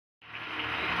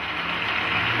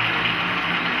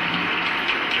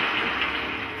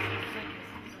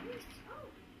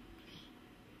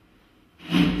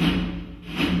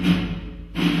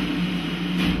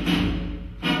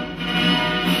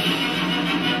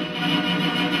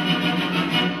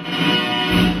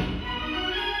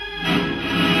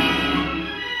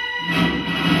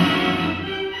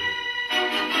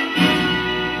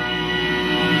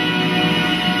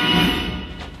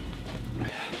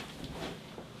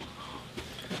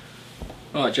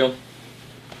Alright, John.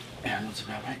 Yeah, not too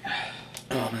bad, mate.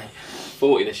 Oh, mate.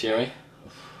 40 this year, eh?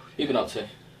 You been up to?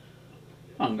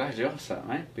 I'm glad you asked that,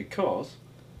 mate, because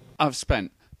I've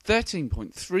spent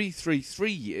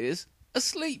 13.333 years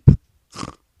asleep.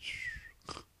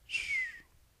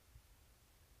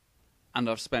 And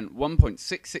I've spent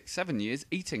 1.667 years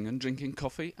eating and drinking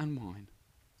coffee and wine.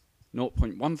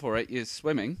 0.148 years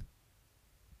swimming.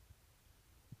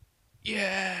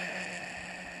 Yeah!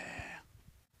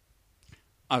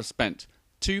 I've spent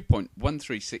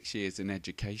 2.136 years in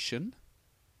education.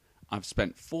 I've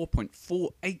spent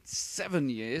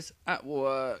 4.487 years at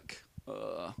work.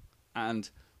 And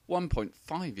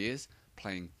 1.5 years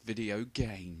playing video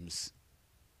games.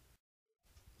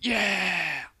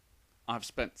 Yeah! I've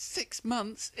spent 6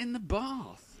 months in the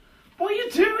bath. what are you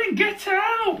doing? Get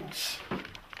out!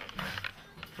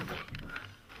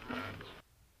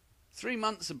 3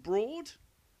 months abroad.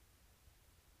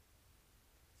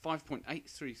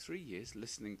 5.833 years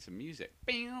listening to music.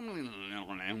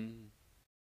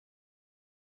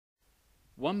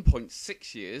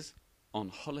 1.6 years on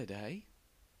holiday.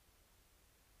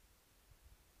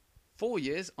 4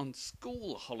 years on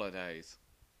school holidays.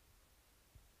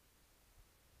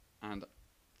 And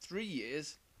 3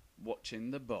 years watching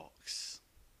The Box.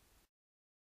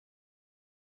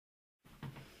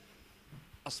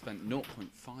 I spent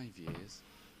 0.5 years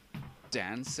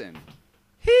dancing.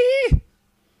 Hee!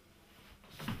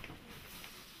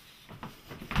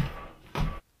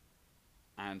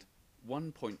 And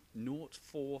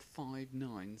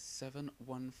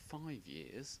 1.0459715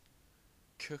 years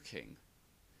cooking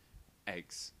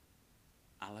eggs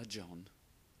a la John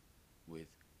with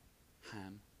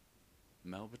ham,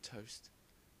 Melba toast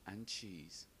and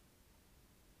cheese.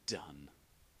 Done.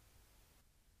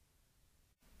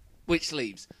 Which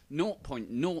leaves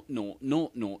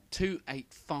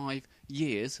 0.000285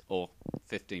 years, or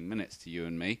 15 minutes to you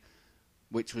and me,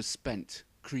 which was spent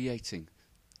creating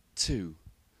 2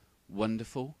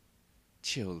 wonderful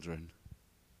children.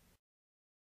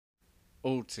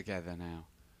 All together now.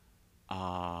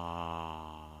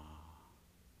 Ah.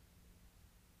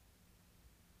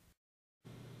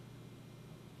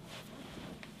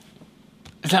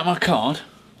 Is that my card?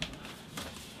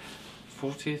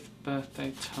 40th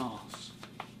birthday task.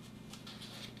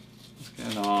 What's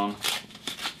going on?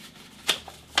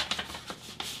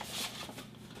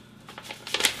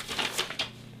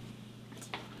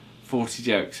 "40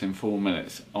 jokes in 4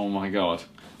 minutes. Oh my god.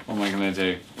 What am I going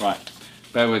to do? Right.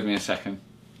 Bear with me a second.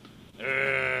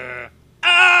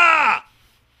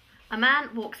 A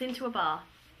man walks into a bar.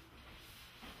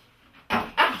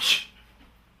 Ouch!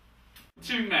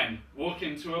 2 men walk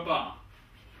into a bar.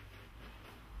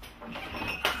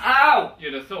 Ow!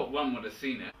 You'd have thought one would have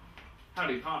seen it.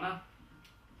 Howdy, partner.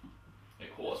 A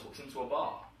horse walks into a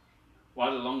bar.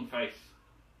 Why the long face?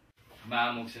 A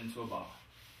man walks into a bar.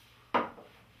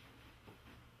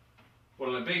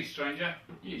 What'll it be, stranger?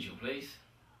 Usual, please.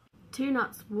 2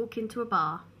 nuts walk into a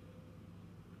bar.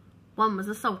 One was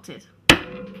assaulted.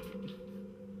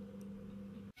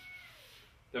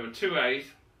 There were 2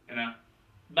 A's in a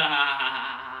bar.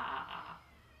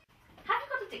 Have you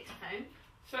got a dictaphone?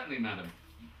 Certainly, madam.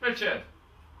 Richard,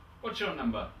 what's your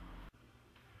number?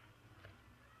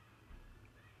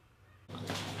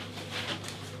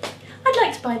 I'd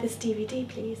like to buy this DVD,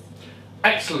 please.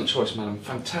 Excellent choice, madam.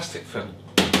 Fantastic film.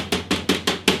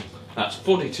 That's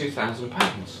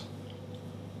 £42,000.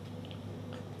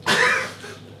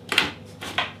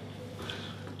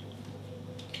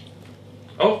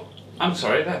 Oh, I'm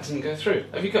sorry, that didn't go through.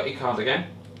 Have you got your card again?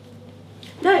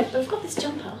 No, but I've got this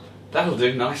jumper. That'll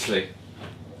do nicely.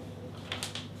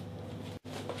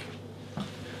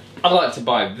 I'd like to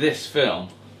buy this film.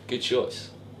 Good choice.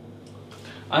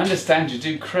 I understand you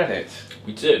do credit.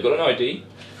 We do. Got an ID?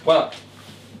 Well,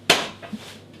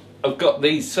 I've got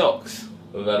these socks.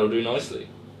 Well, that'll do nicely.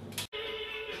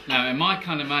 Now, in my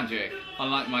kind of magic, I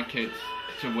like my kids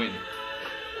to win.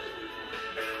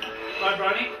 Right,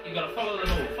 Bronny, you've got to follow the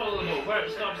ball. Follow the ball. Where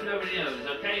it stops, nobody knows,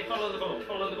 okay? Follow the ball.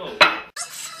 Follow the ball.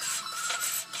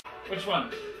 Which one?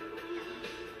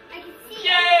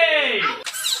 Yay!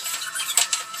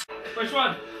 Which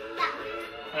one?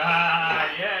 Ah,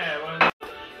 yeah. Well,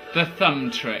 the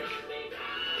thumb trick.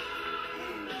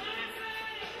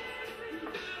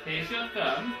 Here's your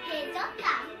thumb.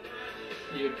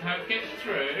 You poke it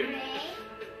through.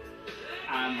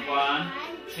 And 1,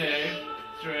 2,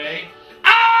 3.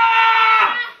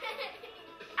 Ah!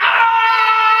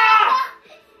 Ah!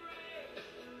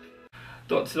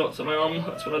 Doctor, my arm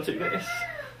hurts when I do this.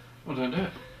 Well, don't do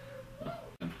it.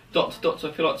 Doctor,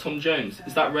 I feel like Tom Jones.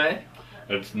 Is that rare?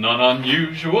 It's not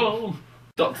unusual.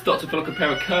 Doctor, pull up a pair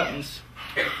of curtains.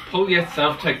 Pull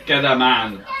yourself together,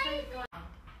 man.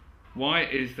 Why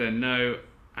is there no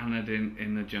Aladdin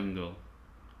in the jungle?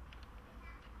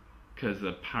 Because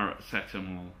the parrot set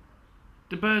them all.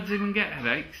 Do birds even get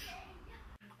headaches?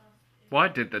 Why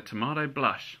did the tomato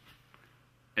blush?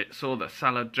 It saw the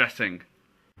salad dressing.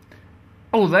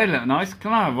 Oh, they look nice.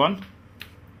 Can I have one?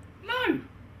 No,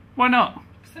 Why not?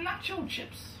 it's the nacho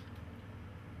chips.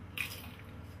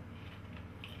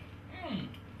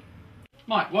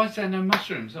 Mike, why is there no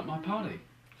mushrooms at my party?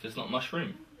 It's not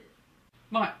mushroom.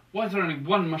 Mike, why is there only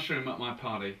one mushroom at my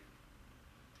party?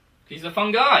 He's a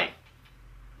fun guy.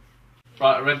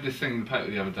 Right, I read this thing in the paper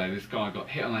the other day. This guy got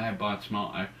hit on the head by a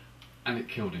tomato and it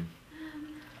killed him.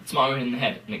 A tomato in the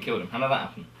head and it killed him. How did that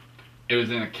happen? It was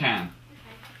in a can.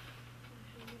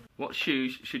 What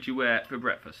shoes should you wear for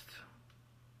breakfast?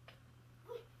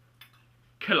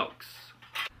 Kellogg's.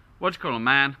 What do you call a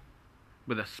man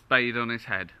with a spade on his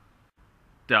head?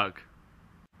 Doug.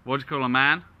 What do you call a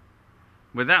man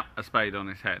without a spade on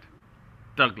his head?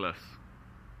 Douglas.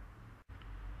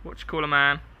 What do you call a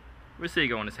man with a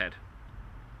seagull on his head?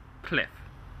 Cliff.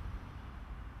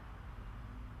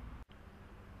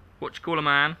 What do you call a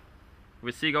man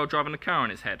with a seagull driving a car on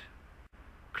his head?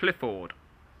 Clifford.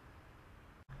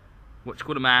 What do you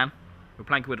call a man with a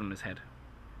plank of wood on his head?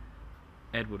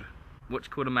 Edward. What do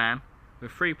you call a man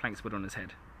with 3 planks of wood on his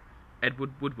head?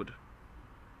 Edward Woodward.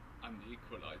 I'm the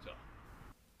equaliser.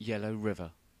 Yellow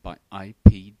River by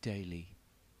I.P. Daly.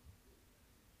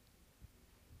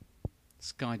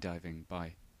 Skydiving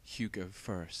by Hugo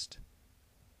First.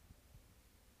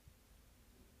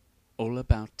 All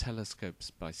About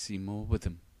Telescopes by Seymour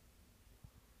Witham.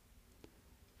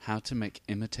 How to Make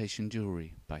Imitation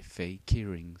Jewellery by Faye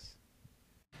Kearings.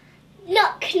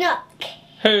 Knock, knock.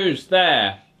 Who's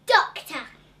there? Doctor,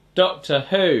 Doctor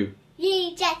Who?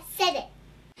 you just said it.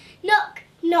 Knock,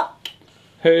 knock.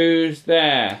 Who's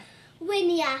there?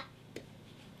 Winnie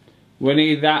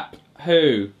Winnie That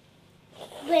Who?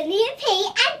 Winnie a Pooh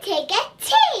and Tig a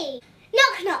tea.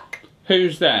 Knock, knock.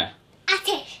 Who's there?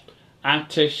 Attish.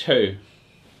 Attish Who?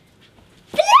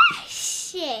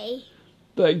 Bless you.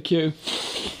 Thank you.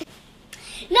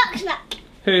 Knock, knock.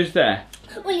 Who's there?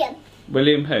 William.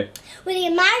 William Who? Will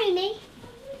you marry me?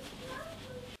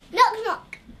 Knock,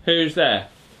 knock. Who's there?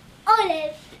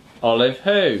 Olive. Olive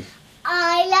Who?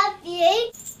 I love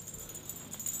you.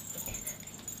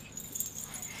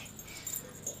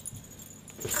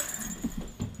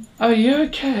 Are you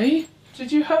okay?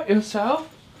 Did you hurt yourself?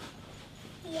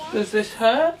 Yeah. Does this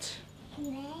hurt?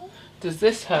 No, Does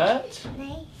this hurt?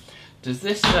 no, Does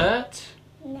this hurt?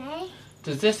 no,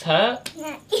 Does this hurt?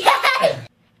 no.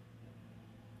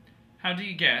 How do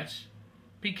you get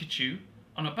Pikachu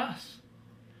on a bus?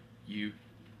 You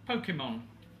Pokemon.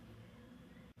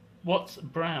 What's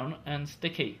brown and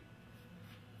sticky?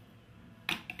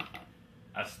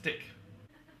 A stick.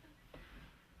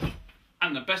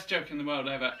 And the best joke in the world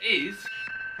ever is...